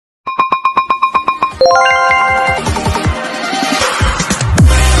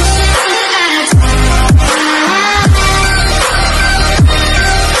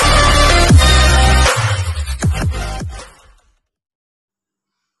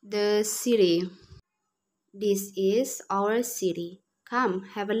The city. This is our city. Come,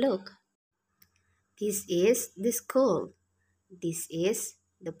 have a look. This is the school. This is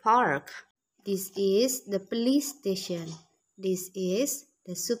the park. This is the police station. This is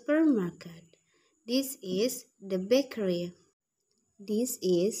the supermarket. This is the bakery. This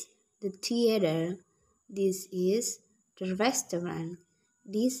is the theater. This is the restaurant.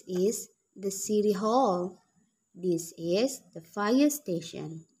 This is the city hall. This is the fire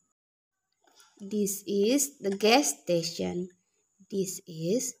station. This is the gas station. This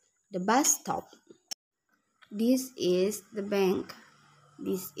is the bus stop. This is the bank.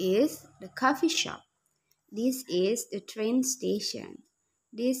 This is the coffee shop. This is the train station.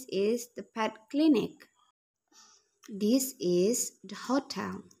 This is the pet clinic. This is the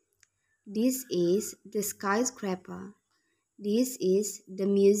hotel. This is the skyscraper. This is the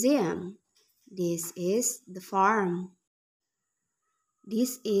museum. This is the farm.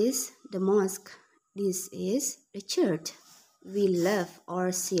 This is the mosque. This is the church. We love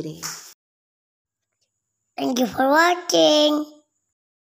our city. Thank you for watching.